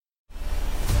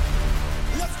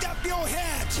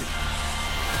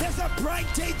a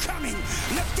bright day coming.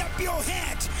 Lift up your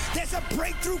head. There's a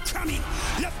breakthrough coming.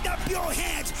 Lift up your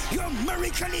head. Your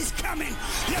miracle is coming.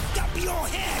 Lift up your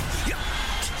head.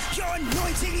 Your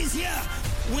anointing is here.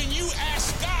 When you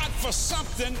ask God for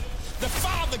something, the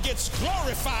Father gets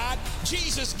glorified,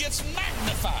 Jesus gets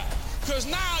magnified. Because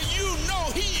now you know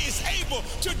He is able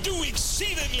to do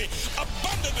exceedingly,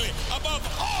 abundantly, above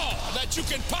all that you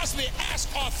can possibly ask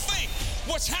or think.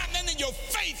 What's happening in your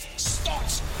faith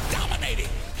starts dominating.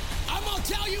 I'm going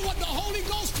to tell you what the Holy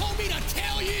Ghost told me to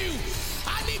tell you.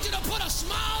 I need you to put a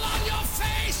smile on your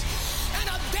face and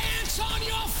a dance on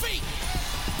your feet.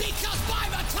 Because by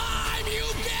the time you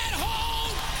get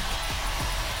home,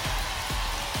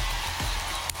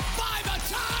 by the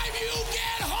time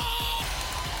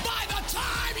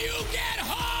you get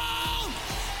home,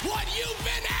 what you've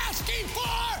been asking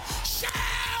for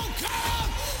shall come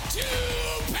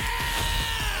to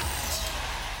pass.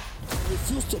 I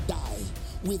refuse to die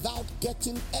without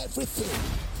getting everything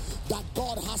that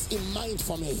God has in mind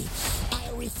for me. I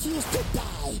refuse to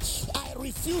die. I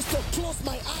refuse to close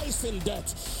my eyes in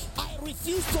death. I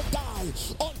refuse to die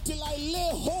until I lay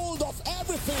hold of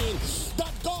everything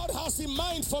that God has in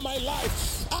mind for my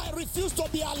life. I refuse to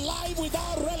be alive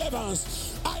without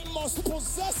relevance. I must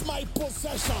possess my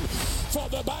possession. For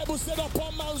the Bible said,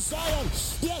 upon Mount Zion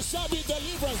there shall be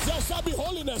deliverance, there shall be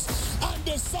holiness, and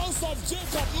the sons of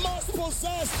Jacob must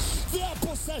possess their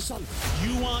possession.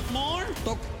 You want more?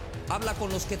 Habla con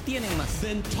los que tienen más.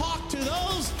 Then talk to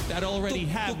those that already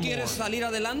have ¿Tú quieres more. salir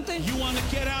adelante? You want to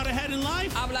get out ahead in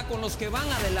life? Habla con los que van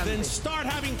adelante. Then start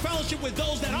having fellowship with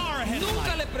those that are ahead in life.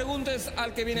 Nunca le preguntes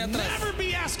al que viene atrás. Never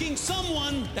be asking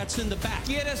someone that's in the back.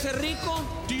 ¿Quieres ser rico?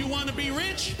 Do you want to be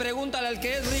rich? Pregúntale al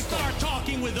que es rico. Start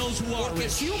talking with those who are Porque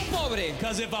rich. si un pobre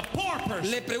Because if a poor person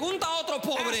le pregunta a otro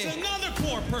pobre, asks another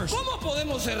poor person, ¿cómo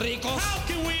podemos ser ricos? how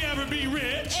can we ever be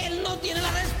rich? Él no tiene la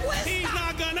respuesta. He's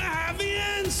not going to have the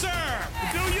answer.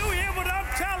 Do you hear what I'm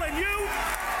telling you?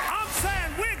 I'm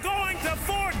saying we're going to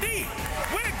 4D.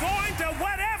 We're going to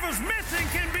whatever's missing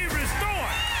can be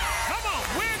restored. Come on,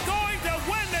 we're going to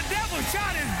when the devil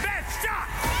shot his best shot.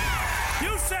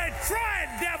 You said, try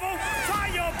it, devil.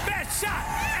 Try your best shot.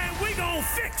 And we're going to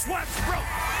fix what's broke.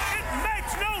 It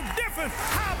makes no difference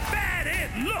how bad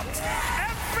it looks.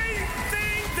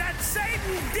 Everything that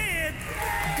Satan did,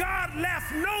 God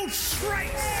left no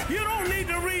trace. You don't need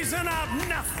to reason out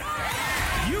nothing.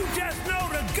 You just know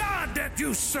the God that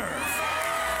you serve.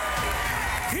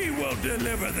 He will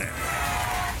deliver them.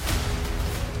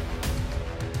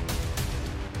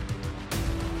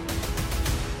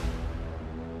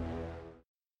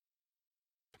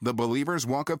 The Believer's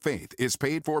Walk of Faith is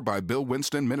paid for by Bill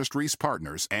Winston Ministries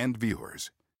partners and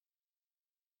viewers.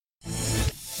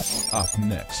 Up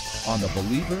next on the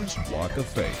Believer's Walk of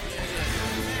Faith.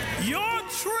 Your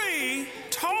tree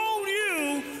told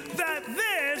you that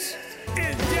this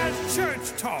is just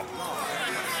church talk.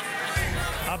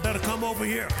 I better come over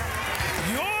here.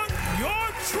 Your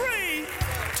tree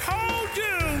told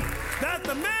you that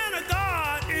the man of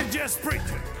God is just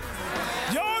preaching.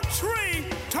 Your tree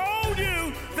told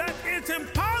you that it's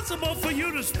impossible for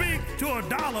you to speak to a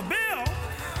dollar bill.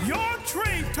 Your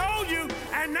tree told you,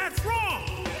 and that's wrong.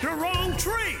 The wrong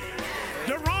tree.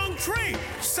 The wrong tree.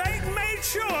 Satan made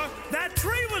sure that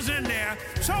tree was in there,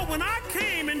 so when I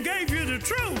came and gave you the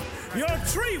truth, your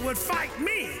tree would fight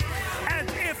me as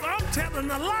if I'm telling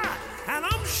a lie. And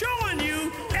I'm showing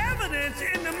you evidence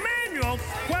in the manual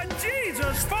where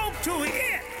Jesus spoke to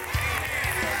it.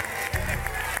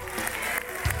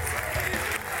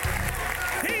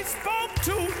 He spoke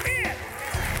to it.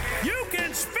 You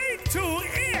can speak to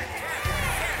it.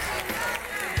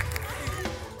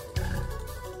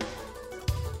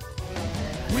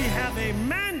 We have a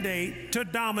mandate to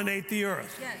dominate the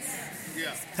earth. Yes.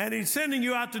 Yes. And he's sending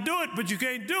you out to do it, but you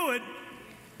can't do it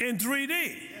in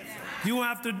 3D. You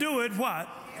have to do it what?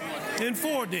 In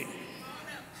 4D.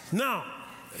 Now,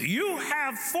 you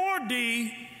have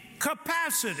 4D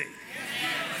capacity.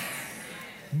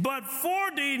 But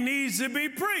 4D needs to be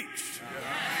preached.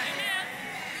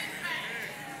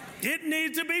 It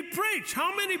needs to be preached.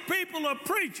 How many people are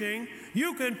preaching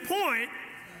you can point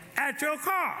at your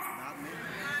car?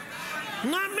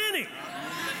 Not many.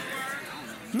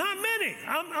 Not many.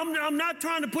 I'm not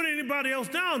trying to put anybody else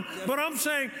down, but I'm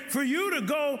saying for you to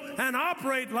go and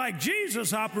operate like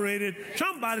Jesus operated,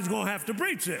 somebody's going to have to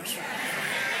preach this.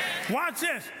 Watch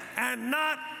this. And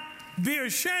not be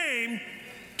ashamed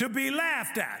to be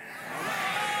laughed at.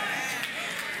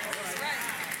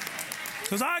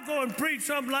 Because I go and preach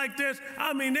something like this,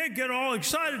 I mean, they get all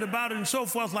excited about it and so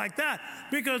forth like that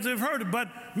because they've heard it. But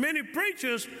many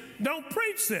preachers don't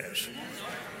preach this.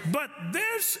 But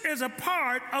this is a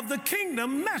part of the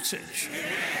kingdom message.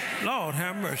 Lord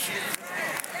have mercy.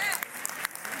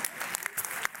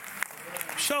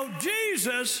 So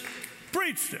Jesus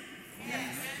preached it.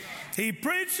 He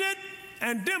preached it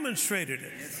and demonstrated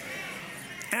it.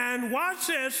 And watch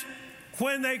this.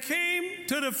 When they came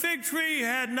to the fig tree, he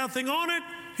had nothing on it.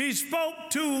 He spoke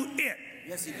to it.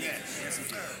 Yes, he did. Yes, he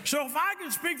did. So if I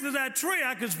can speak to that tree,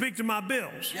 I can speak to my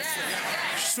bills. Yes,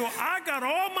 so I got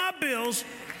all my bills.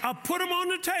 I put them on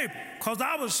the table because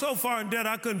I was so far in debt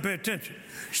I couldn't pay attention.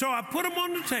 So I put them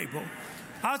on the table.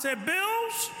 I said,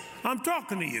 bills, I'm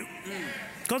talking to you.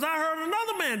 Because I heard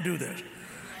another man do this.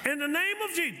 In the name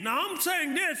of Jesus. Now I'm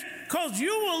saying this because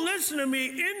you will listen to me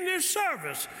in this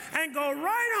service and go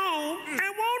right home and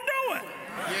won't do it.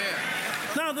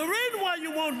 Yeah. Now the reason why you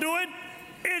won't do it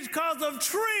is because of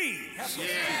trees.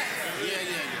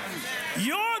 Yeah.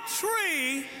 Your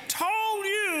tree told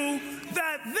you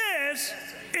that this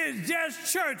is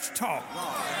just church talk.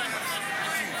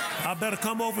 I better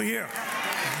come over here.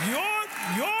 Your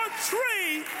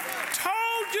tree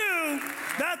told you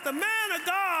that the man of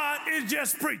God is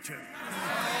just preaching.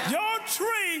 Your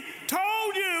tree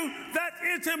told you that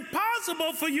it's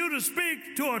impossible for you to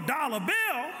speak to a dollar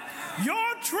bill.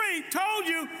 Your tree told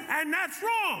you, and that's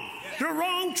wrong. The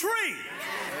wrong tree.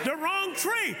 The wrong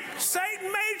tree.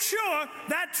 Satan made sure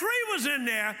that tree was in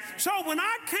there, so when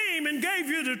I came and gave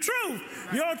you the truth,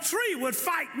 your tree would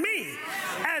fight me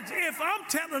as if I'm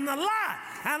telling a lie.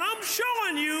 And I'm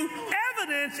showing you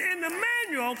evidence in the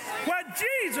manual where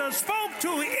Jesus spoke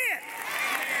to it.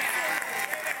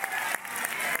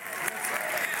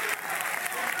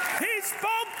 He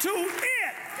spoke to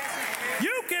it.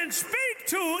 You can speak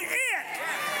to it.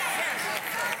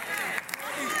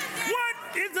 What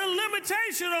is the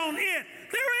limitation on it?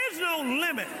 There is no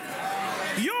limit.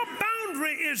 Your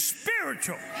boundary is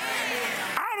spiritual.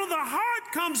 Out of the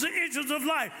heart comes the issues of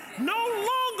life. No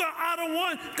longer out of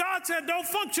one. God said, don't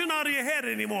function out of your head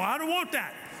anymore. I don't want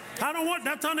that. I don't want,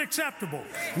 that's unacceptable.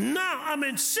 Now I'm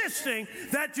insisting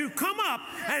that you come up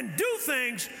and do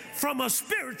things from a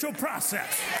spiritual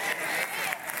process.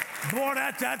 Boy,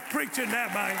 that's preaching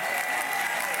that, man.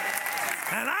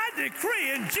 And I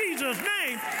decree in Jesus'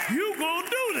 name, you gonna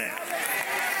do that.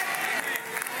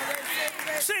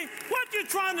 See, what you're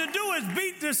trying to do is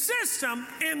beat the system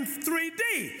in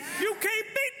 3D. You can't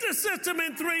beat the system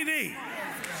in 3D.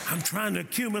 I'm trying to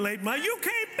accumulate money. You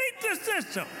can't beat the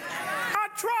system. I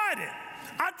tried it.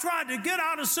 I tried to get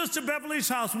out of Sister Beverly's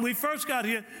house when we first got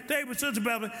here. David, Sister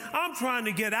Beverly, I'm trying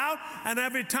to get out, and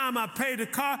every time I pay the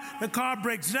car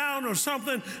breaks down or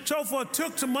something, so forth.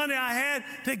 Took some money I had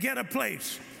to get a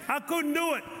place. I couldn't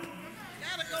do it.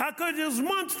 I couldn't. There's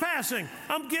months passing.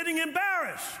 I'm getting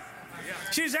embarrassed.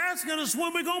 She's asking us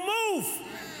when we're going to move.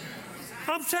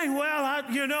 I'm saying, well,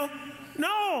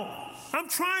 no. I'm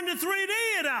trying to 3D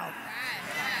it out.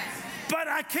 But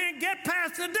I can't get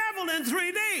past the devil in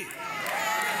 3D.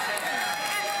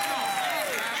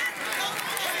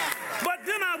 But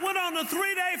then I went on a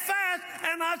 3-day fast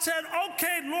and I said,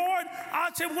 okay, Lord.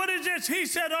 I said, what is this? He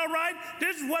said, all right,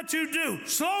 this is what you do.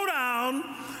 Slow down.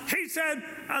 He said,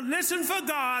 listen for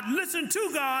God, listen to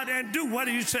God, and do what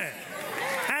he said.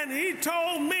 And he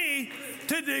told me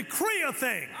to decree a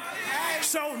thing.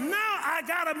 So now I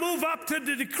got to move up to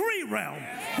the decree realm,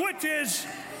 which is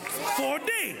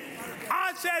 4D.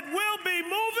 I said, we'll be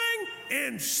moving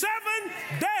in 7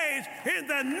 days in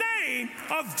the name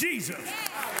of Jesus.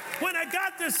 When I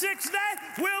got the 6th day,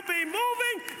 we'll be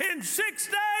moving in 6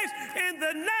 days in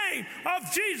the name of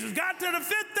Jesus. Got to the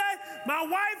 5th day, my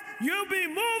wife, you'll be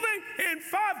moving in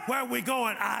 5. Where are we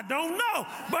going? I don't know,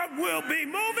 but we'll be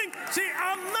moving. See,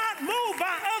 I'm not moved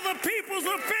by other people's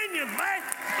opinions, man.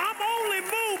 I'm only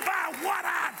moved by what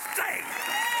I say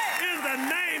in the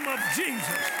name of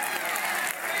Jesus.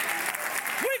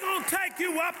 We're going to take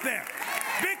you up there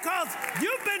because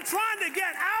you've been trying to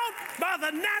get out by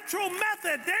the natural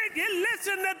method.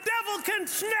 Listen, the devil can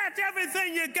snatch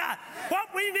everything you got.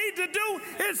 What we need to do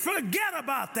is forget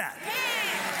about that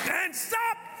and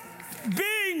stop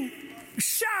being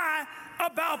shy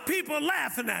about people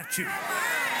laughing at you.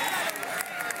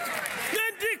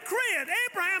 Then decree it.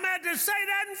 Abraham had to say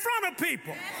that in front of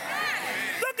people.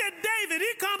 Look at David.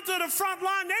 He comes to the front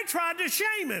line. They tried to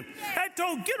shame him. They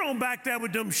told, get on back there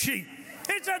with them sheep.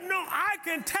 He said, no, I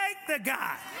can take the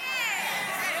guy.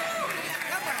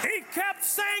 He kept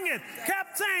saying,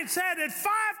 said it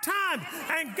 5 times,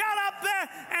 and got up there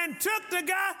and took the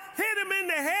guy, hit him in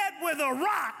the head with a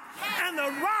rock, and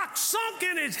the rock sunk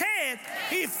in his head.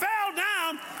 He fell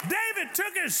down. David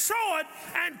took his sword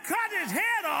and cut his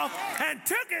head off and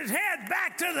took his head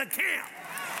back to the camp.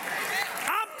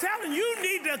 I'm telling you, you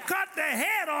need to cut the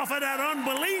head off of that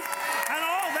unbelief and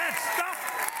all that stuff.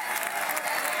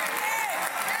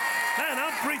 Man,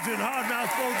 I'm preaching hard now,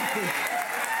 supposed to preach.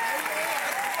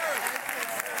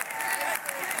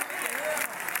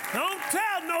 Don't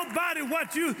tell nobody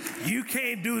what you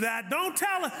can't do that. Don't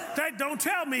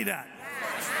tell me that.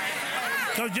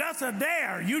 So just a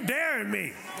dare. You daring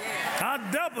me.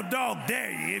 I'll double dog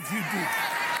dare you if you do.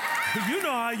 You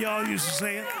know how y'all used to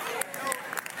say it.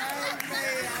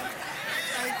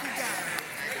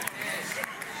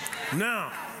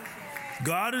 Now,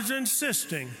 God is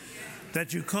insisting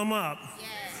that you come up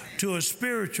to a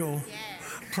spiritual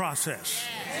process.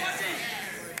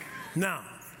 Now,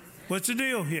 what's the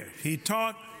deal here? He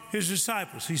taught his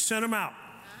disciples. He sent them out.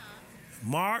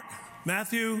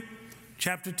 Matthew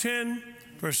chapter 10,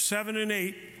 verse 7 and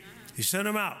 8. He sent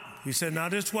them out. He said, now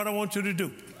this is what I want you to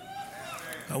do.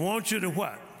 I want you to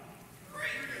what?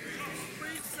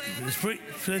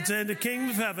 It's in the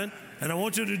kingdom of heaven, and I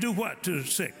want you to do what to the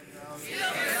sick?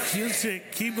 Heal the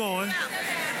sick. Keep going.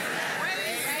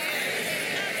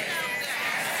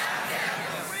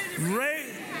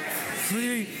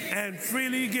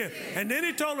 Freely give. And then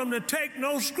he told them to take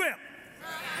no scrip.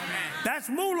 That's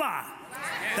moolah.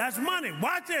 That's money.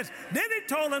 Watch this. Then he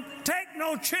told them, take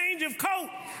no change of coat.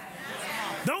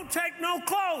 Don't take no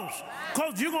clothes,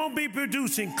 because you're going to be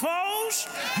producing clothes.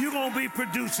 You're going to be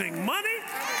producing money.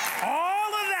 All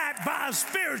of that by a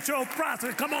spiritual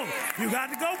process. Come on. You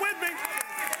got to go with me.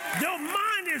 Your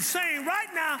mind is saying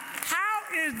right now, how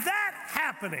is that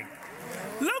happening?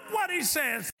 Look what he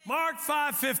says. Mark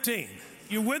 5:15.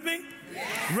 You with me?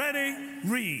 Ready?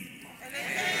 Read.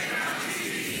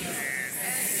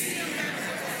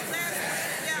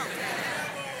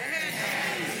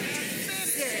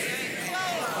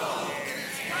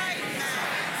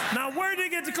 Now, where did he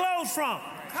get the clothes from?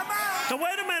 Come on. So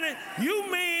wait a minute. You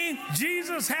mean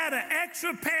Jesus had an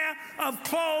extra pair of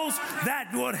clothes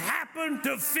that would happen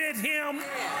to fit him?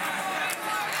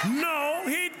 No,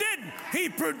 he didn't. He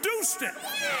produced it.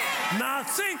 Now,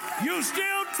 see, you're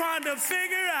still trying to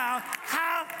figure out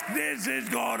how this is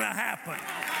going to happen.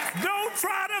 Don't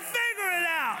try to figure it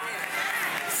out.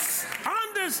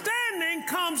 Understanding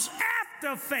comes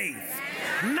after faith,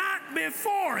 not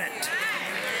before it.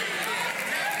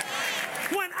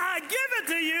 When I give it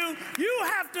to you, you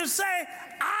have to say,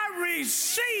 I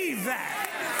receive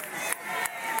that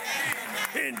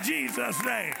in Jesus'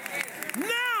 name.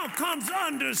 Now comes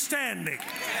understanding.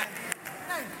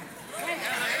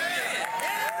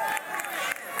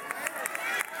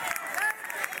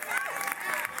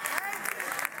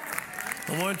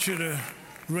 I want you to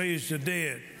raise the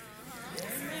dead.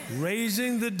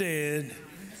 Raising the dead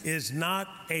is not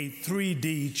a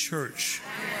 3D church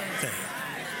thing.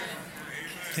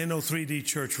 Ain't no 3D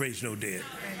church raise no dead.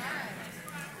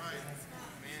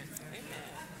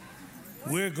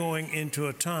 We're going into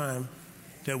a time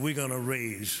that we're going to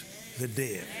raise the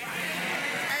dead.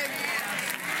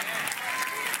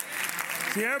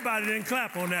 See, everybody didn't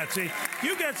clap on that. See,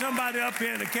 you get somebody up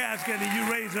here in the casket and you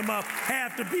raise them up,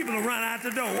 half the people will run out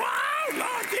the door. Wow,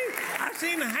 Lord, I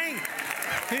seen the hang,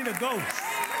 seen the ghost.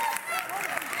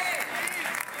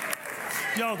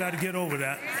 Y'all got to get over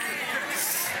that.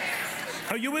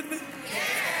 Are you with me?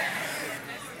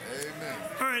 Amen.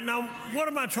 All right, now, what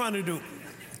am I trying to do?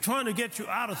 I'm trying to get you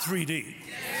out of 3D.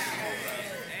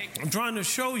 I'm trying to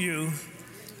show you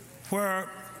where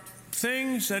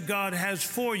things that God has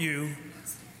for you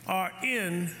are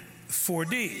in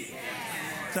 4D.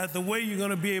 That the way you're going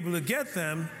to be able to get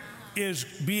them is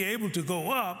be able to go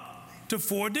up to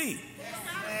 4D.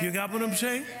 You got what I'm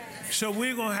saying? So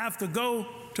we're going to have to go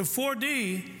to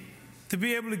 4D to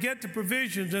be able to get the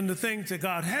provisions and the things that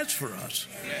God has for us.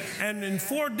 And in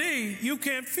 4D, you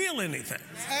can't feel anything.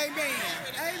 Amen.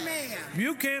 Amen.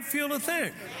 You can't feel a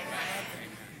thing.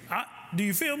 Do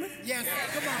you feel me? Yes.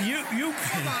 Come on.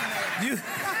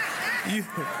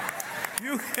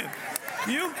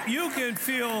 You can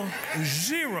feel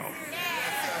zero.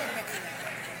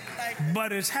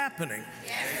 But it's happening.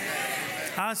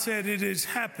 I said it is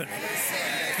happening.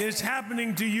 It's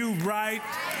happening to you right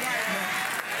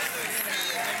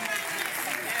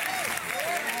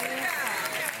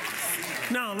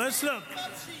now. Now, let's look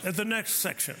at the next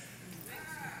section.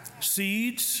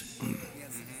 Seeds,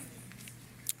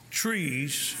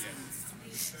 trees,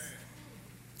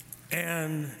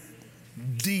 and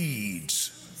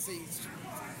deeds.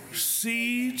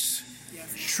 Seeds,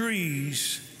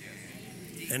 trees,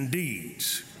 and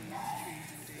deeds.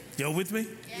 Y'all with me?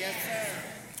 Yes, sir.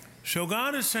 So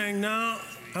God is saying, now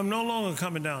I'm no longer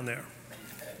coming down there.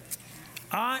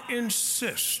 I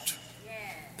insist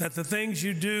that the things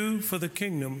you do for the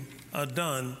kingdom are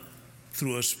done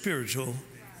through a spiritual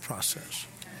process.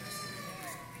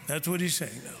 That's what he's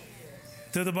saying now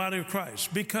to the body of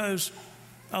Christ, because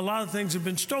a lot of things have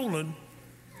been stolen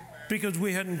because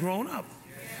we hadn't grown up.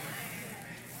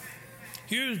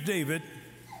 Here's David,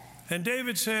 and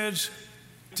David says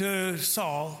to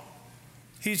Saul,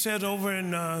 he said over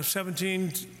in 1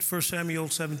 Samuel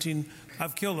 17,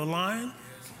 I've killed a lion,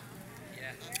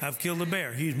 I've killed a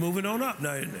bear. He's moving on up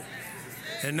now, isn't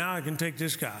he? And now I can take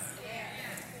this guy.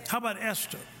 How about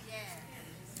Esther?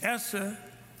 Esther,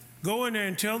 go in there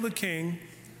and tell the king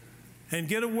and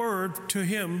get a word to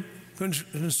him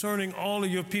concerning all of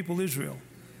your people Israel,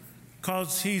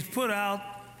 because he's put out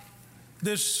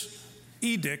this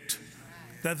edict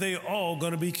that they are all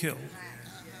going to be killed.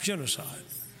 Genocide.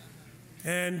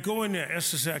 And go in there.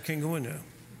 Esther said, I can't go in there.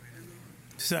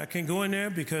 She said, I can't go in there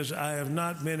because I have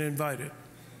not been invited.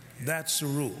 That's the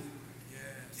rule.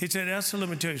 He said, Esther, let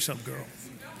me tell you something, girl.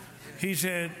 He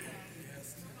said,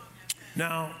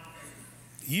 now,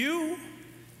 you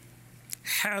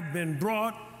have been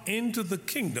brought into the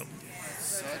kingdom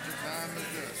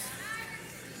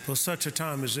for such a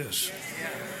time as this.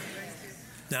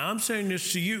 Now, I'm saying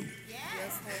this to you.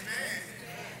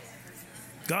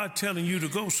 God telling you to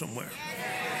go somewhere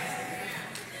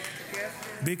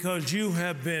because you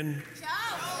have been.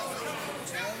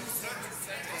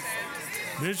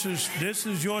 This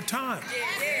is your time.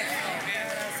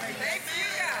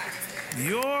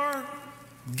 You're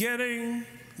getting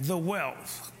the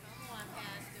wealth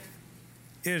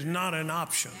is not an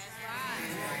option.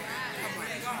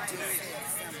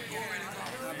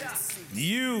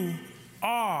 You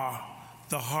are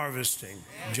the harvesting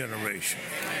generation.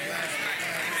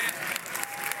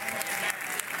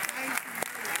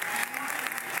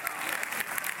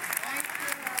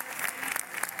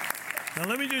 Now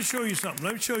let me just show you something.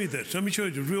 Let me show you this. Let me show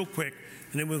you this real quick,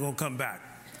 and then we're going to come back.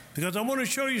 Because I want to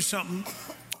show you something.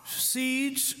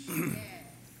 Seeds,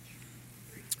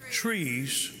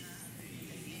 trees,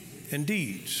 and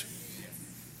deeds.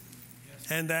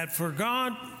 And that for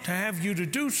God to have you to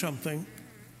do something,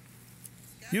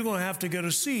 you're going to have to get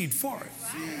a seed for it.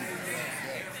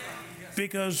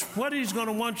 Because what he's going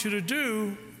to want you to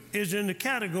do is in the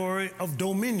category of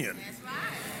dominion.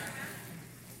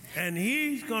 And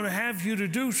he's going to have you to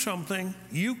do something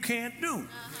you can't do. Amen,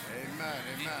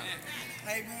 amen.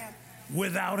 Amen.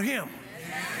 Without him.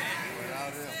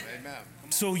 Without him, amen.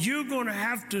 So you're going to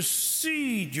have to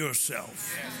seed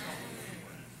yourself.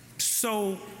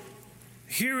 So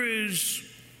here is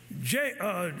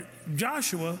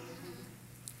Joshua.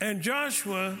 And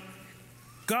Joshua,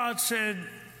 God said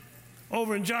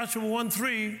over in Joshua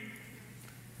 1:3,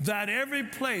 that every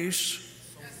place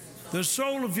the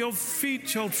sole of your feet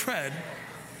shall tread,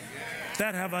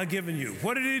 that have I given you.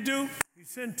 What did he do? He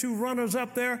sent 2 runners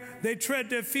up there. They tread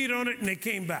their feet on it and they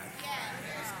came back.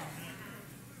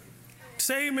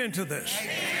 Say amen to this.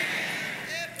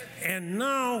 And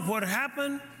now what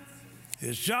happened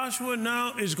is Joshua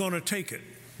now is going to take it.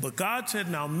 But God said,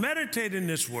 now meditate in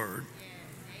this word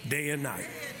day and night.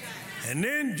 And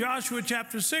then Joshua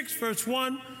chapter 6, verse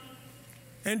 1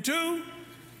 and 2,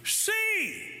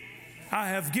 see, I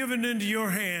have given into your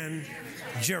hand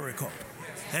Jericho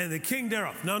and the king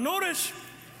thereof. Now notice,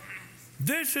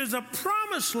 this is a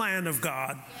promised land of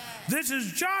God. This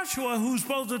is Joshua who's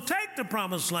supposed to take the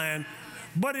promised land,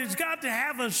 but he's got to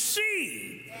have a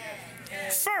seed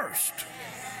first.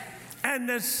 And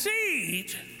the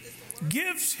seed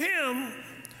gives him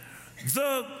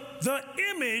the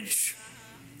image,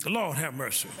 Lord have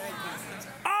mercy,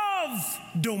 of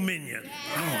dominion.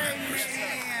 Lord have mercy.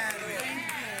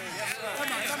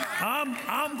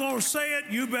 I'm going to say it.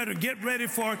 You better get ready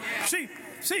for it. See,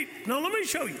 now let me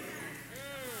show you.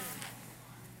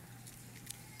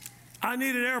 I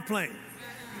need an airplane.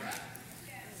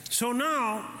 So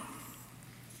now,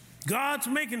 God's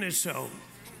making it so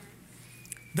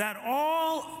that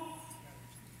all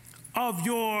of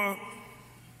your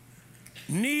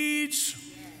needs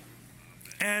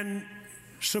and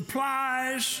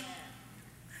supplies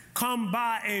come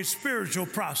by a spiritual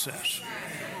process.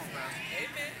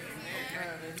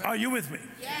 Are you with me?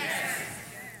 Yes.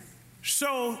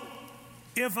 So,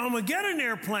 if I'm going to get an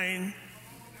airplane,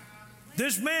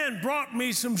 this man brought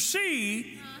me some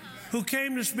seed who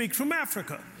came to speak from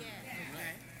Africa.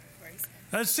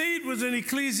 That seed was in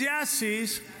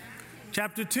Ecclesiastes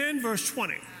chapter 10, verse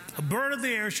 20. A bird of the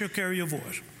air shall carry your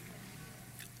voice.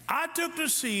 I took the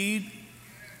seed,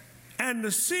 and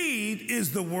the seed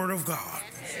is the Word of God.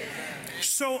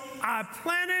 So I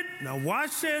planted, now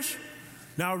watch this.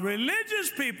 Now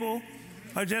religious people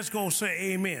are just going to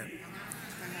say amen.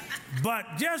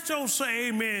 But just don't say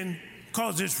amen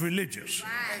because it's religious.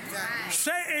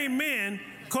 Say amen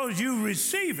because you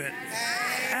receive it.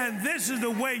 And this is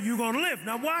the way you're going to live.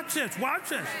 Now watch this, watch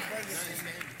this.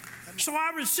 So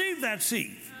I received that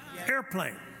seed,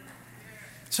 airplane.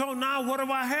 So now what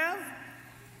do I have?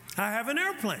 I have an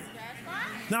airplane.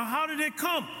 Now how did it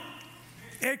come?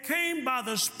 It came by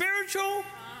the spiritual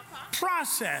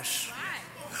process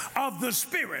of the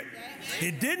Spirit.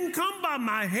 It didn't come by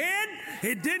my head.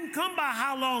 It didn't come by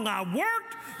how long I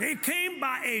worked. It came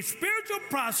by a spiritual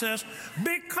process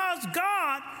because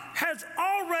God has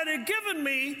already given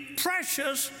me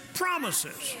precious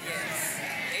promises.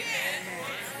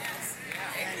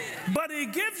 But He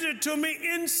gives it to me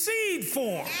in seed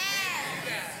form.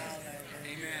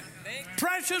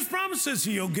 Precious promises.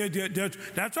 He'll get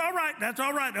that's all right. That's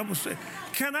all right. I will say,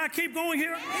 can I keep going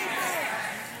here?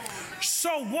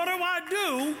 So what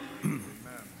do?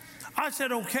 I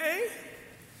said, okay.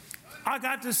 I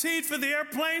got the seed for the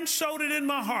airplane, sowed it in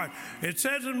my heart. It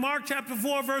says in Mark chapter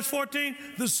 4, verse 14,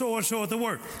 the sower soweth the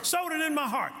word. Sowed it in my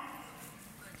heart.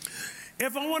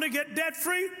 If I want to get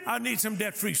debt-free, I need some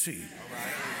debt-free seed.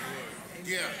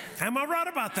 Yeah. Am I right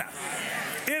about that?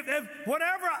 If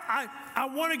whatever I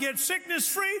want to get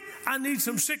sickness-free, I need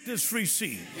some sickness-free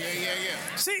seed.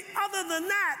 Yeah. See, other than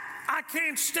that, I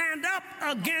can't stand up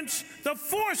against the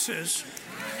forces.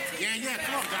 Yeah.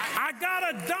 Come on, guys. I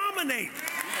gotta dominate.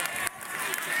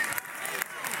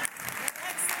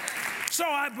 So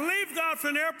I believe God for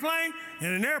an airplane,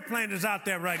 and an airplane is out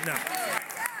there right now.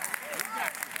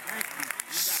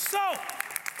 So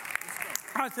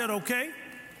I said, okay.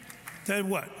 Then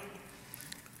what?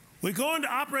 We go into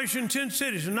Operation 10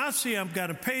 Cities, and I see I've got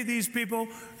to pay these people,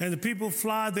 and the people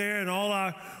fly there, and all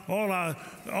our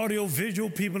audio-visual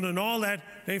people and all that,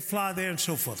 they fly there and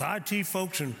so forth, IT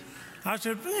folks. And I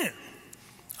said, man,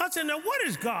 now what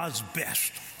is God's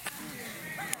best?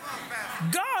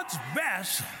 God's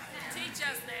best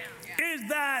is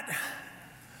that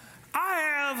I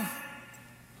have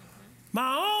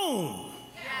my own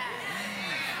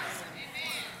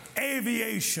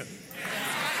aviation.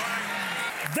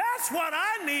 That's what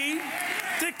I need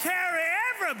to carry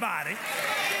everybody.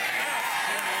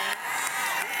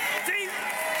 See,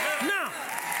 now,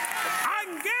 I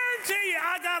can guarantee you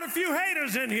I got a few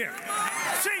haters in here.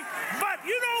 See, but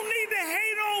you don't need to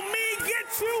hate on me.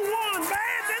 Get you one,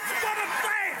 man. This is what I'm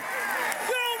saying.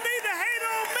 You don't need to hate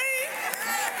on me.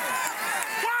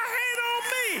 Why hate on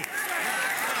me?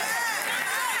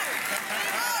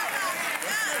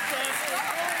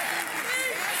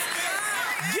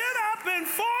 Get up in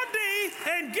 4D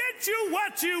and get you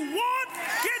what you want,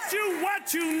 get you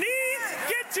what you need,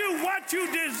 get you what you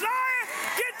desire,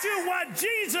 get you what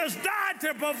Jesus died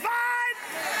to provide.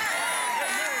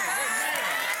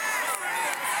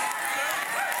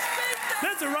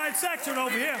 That's the right section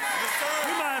over here.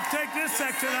 We might have to take this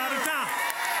section out of town.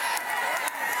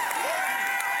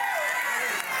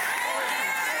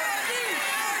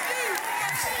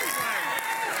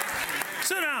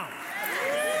 Sit down.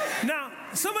 Now,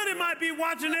 somebody might be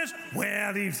watching this.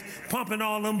 Well, he's pumping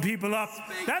all them people up.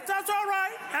 That's all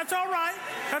right. That's all right.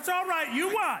 That's all right.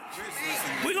 You watch.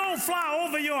 We're going to fly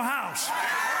over your house.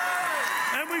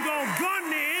 And we're going to gun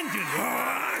the engine.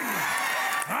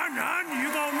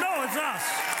 You're going to know it's us.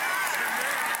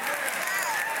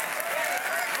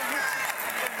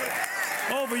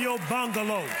 Over your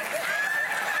bungalow.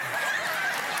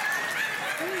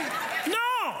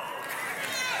 No.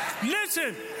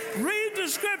 Listen. Read the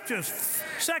scriptures.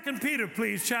 2 Peter,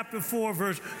 please, chapter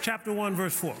 1,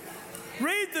 verse 4.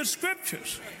 Read the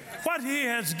scriptures. What He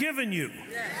has given you.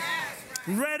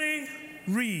 Ready,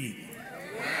 read.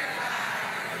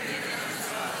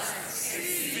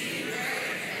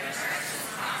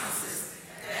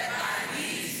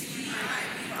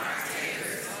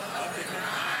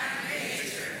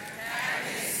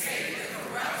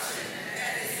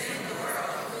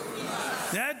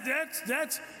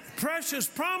 That's precious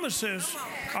promises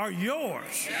are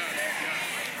yours.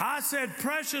 I said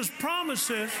precious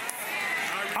promises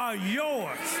are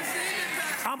yours.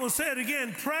 I'm going to say it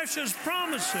again. Precious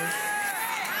promises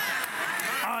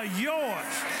are yours.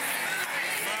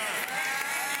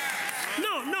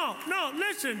 No,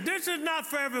 listen, this is not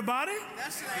for everybody.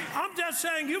 I'm just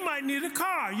saying you might need a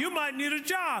car. You might need a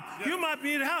job. You might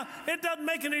need a house. It doesn't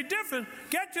make any difference.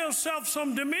 Get yourself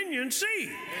some Dominion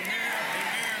seed.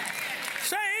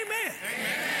 Say amen.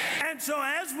 And so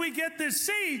as we get this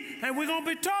seed, and we're going to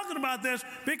be talking about this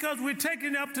because we're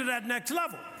taking it up to that next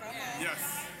level. Yes.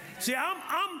 See,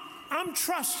 I'm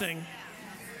trusting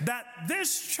that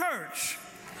this church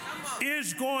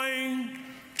is going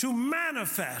to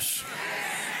manifest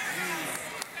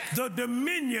the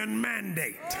dominion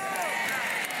mandate.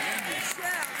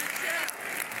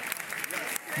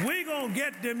 We're going to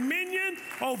get dominion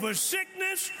over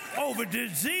sickness, over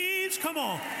disease, come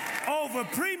on, over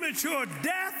premature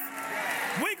death.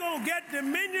 We're going to get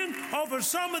dominion over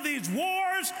some of these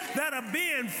wars that are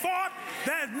being fought.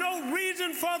 There's no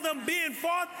reason for them being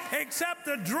fought except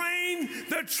to drain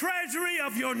the treasury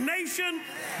of your nation.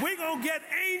 We're going to get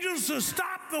angels to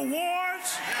stop the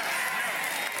wars.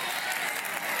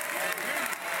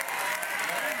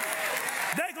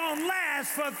 They're going to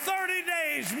last for 30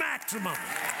 days maximum.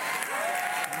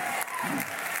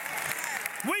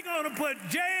 We're going to put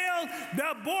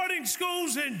the boarding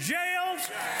schools in jails.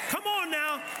 Come on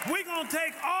now. We're going to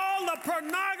take all the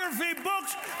pornography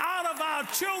books out of our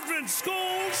children's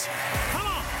schools. Come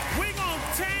on. We're going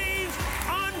to change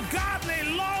ungodly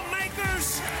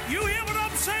lawmakers. You hear what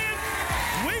I'm saying?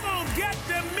 We're going to get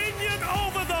dominion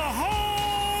over the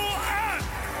whole earth.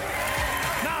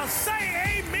 Now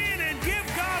say amen and give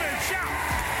God a shout.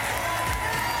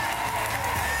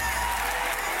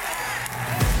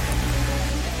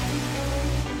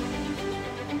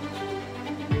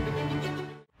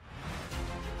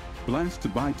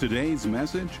 Blessed by today's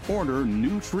message? Order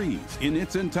New Trees in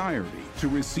its entirety to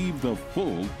receive the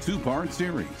full 2-part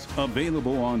series,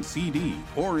 available on CD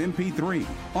or MP3,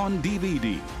 on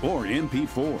DVD or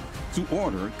MP4. To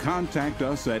order, contact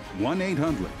us at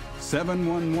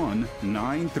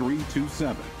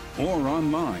 1-800-711-9327 or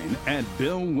online at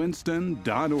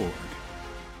billwinston.org.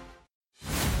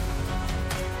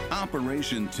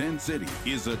 Operation 10 City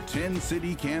is a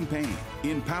 10-city campaign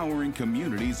empowering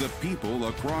communities of people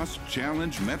across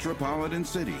challenged metropolitan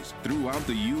cities throughout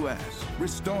the U.S.,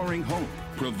 restoring hope,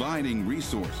 providing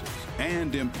resources,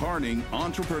 and imparting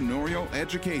entrepreneurial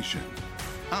education.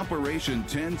 Operation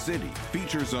 10 City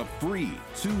features a free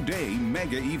 2-day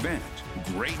mega event,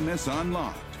 Greatness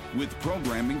Unlocked, with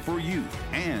programming for youth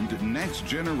and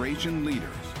next-generation leaders,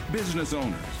 business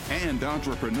owners, and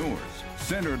entrepreneurs,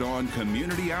 centered on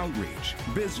community outreach,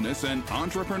 business and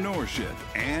entrepreneurship,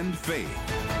 and faith.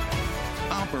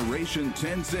 Operation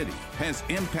 10 City has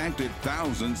impacted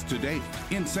thousands to date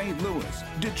in St. Louis,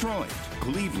 Detroit,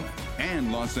 Cleveland,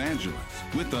 and Los Angeles,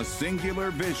 with a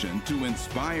singular vision to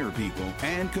inspire people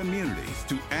and communities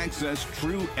to access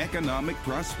true economic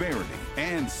prosperity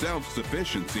and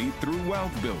self-sufficiency through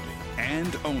wealth building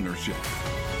and ownership.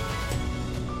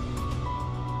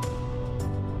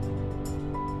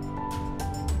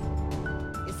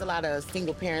 A lot of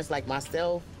single parents like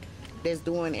myself that's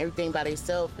doing everything by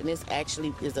themselves, and this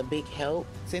actually is a big help.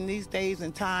 In these days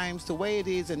and times, the way it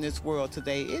is in this world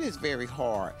today, it is very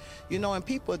hard. You know, and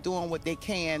people are doing what they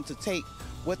can to take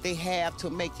what they have to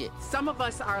make it. Some of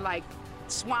us are like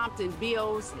swamped in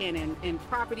bills and in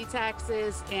property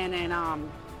taxes and in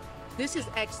this is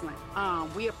excellent.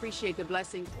 We appreciate the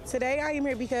blessing. Today I am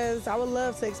here because I would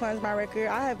love to expunge my record.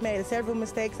 I have made several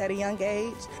mistakes at a young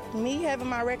age. Me having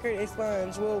my record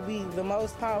expunged will be the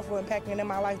most powerful impact in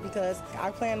my life because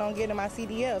I plan on getting my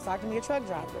CDL so I can be a truck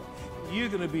driver. You're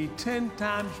going to be 10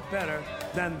 times better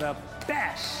than the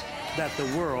best that the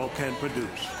world can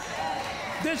produce.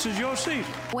 This is your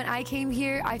season. When I came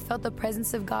here, I felt the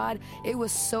presence of God. It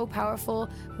was so powerful.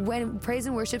 When praise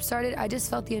and worship started, I just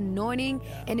felt the anointing.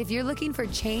 And if you're looking for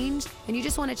change and you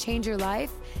just want to change your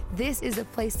life, this is a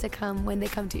place to come when they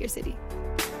come to your city.